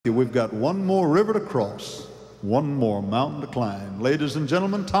We've got one more river to cross, one more mountain to climb. Ladies and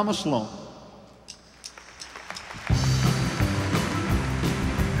gentlemen, Thomas Sloan.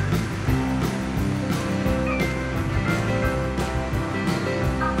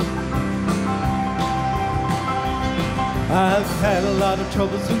 I've had a lot of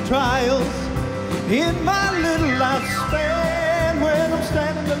troubles and trials in my little lifespan. When I'm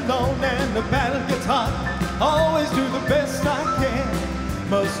standing alone and the battle gets hot, always do the best I can.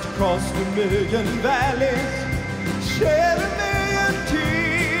 Must have crossed a million valleys, shed a million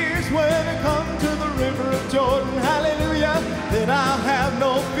tears. When I come to the river of Jordan, hallelujah, then I'll have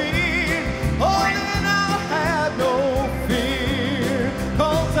no fear. Oh, then I'll have no fear.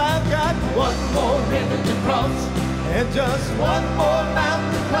 'Cause I've got one more river to cross and just one more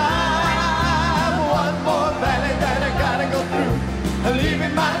mountain to climb. One more valley that I gotta go through,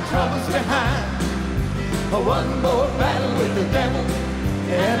 leaving my troubles behind. One more battle with the devil,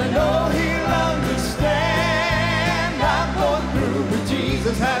 and I know he'll understand. I'm going through with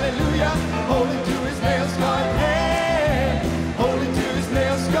Jesus, hallelujah, holding to his nail-scarred hand, holding to his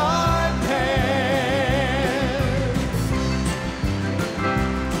nail-scarred hand.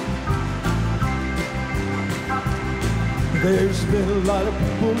 There's been a lot of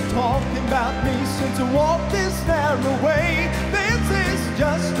people talking about me since I walked this narrow way. This is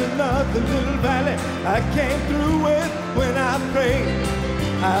just another little valley I came through with when I prayed.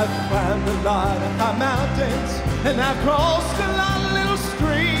 I've climbed a lot of high mountains, and I've crossed a lot of little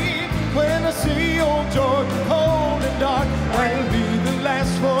streams. When I see old Jordan cold and dark, that'll be the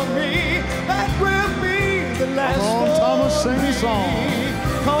last for me. That will be the last for me. Thomas, sing a song.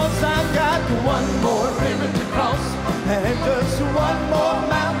 'Cause I've got one more river to cross and just one more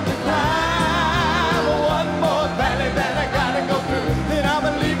mountain to climb. One more valley that I gotta go through, then I'm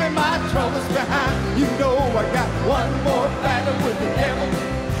leaving my troubles behind. You know I got one more battle with the devil,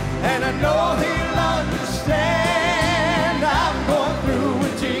 and I know he'll understand. I'm going through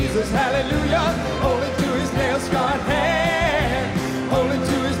with Jesus, hallelujah, holding to his nail-scarred hand, holding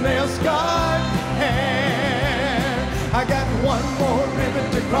to his nail-scarred hand. I got one more river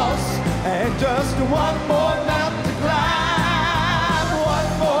to cross and just one more mountain to climb.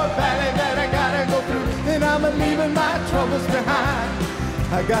 One more valley that I gotta go through, and I'm leaving my troubles behind.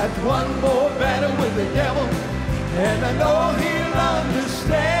 I got one more battle with the devil, and I know he'll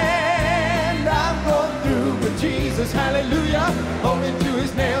understand. I'm going through with Jesus, hallelujah, holding to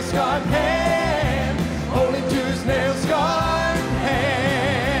his nail-scarred hand, holding to his nail-scarred hand.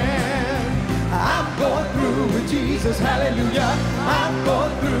 I'm going through with Jesus, hallelujah. I'm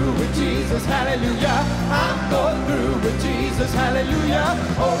going through with Jesus, hallelujah. I'm going through with Jesus, hallelujah,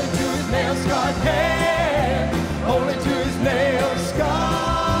 holding to his nail-scarred hand, holding to his nail-scarred.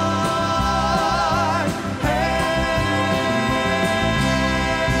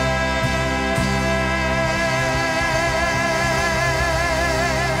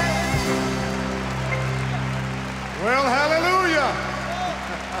 Well, hallelujah.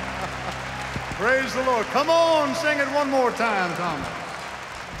 Praise the Lord. Come on, sing it one more time, Thomas.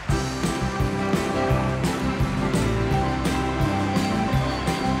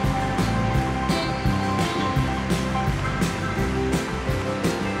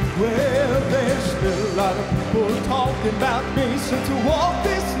 Well, there's been a lot of people talking about me since I walked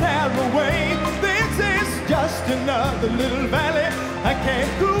this narrow way. This is just another little valley I came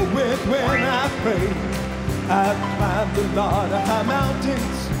through with when I prayed. I've climbed a lot of high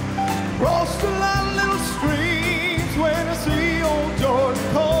mountains, crossed a lot of little streams. When I see old Jordan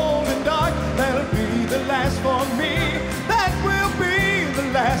cold and dark, that'll be the last for me. That will be the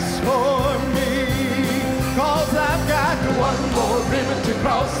last for me. 'Cause I've got one more river to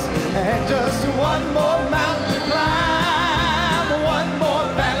cross and just one more mountain to climb. One more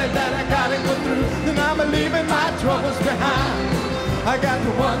valley that I gotta go through, then I'm leaving my troubles behind. I got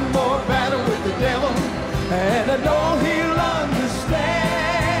one more battle with the devil, and I know he'll understand.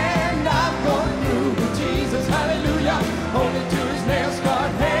 I'm going through with Jesus, hallelujah, holding to his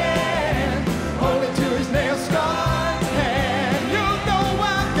nail-scarred hand, holding to his nail-scarred hand. You know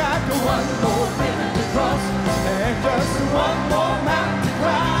I've got one more river to cross and just one more mountain to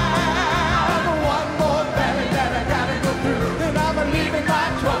climb. One more valley that I gotta go through, then I'm leaving my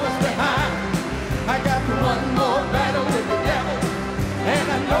troubles behind. I got one more battle with the devil, and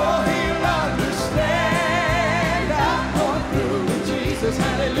I know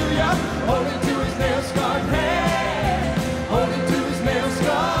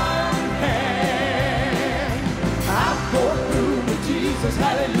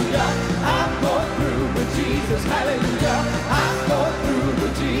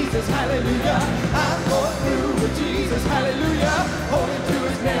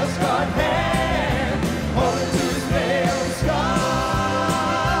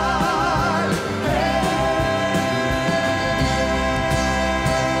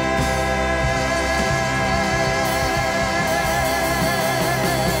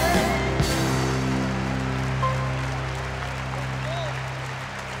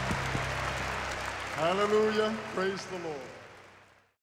Hallelujah. Praise the Lord.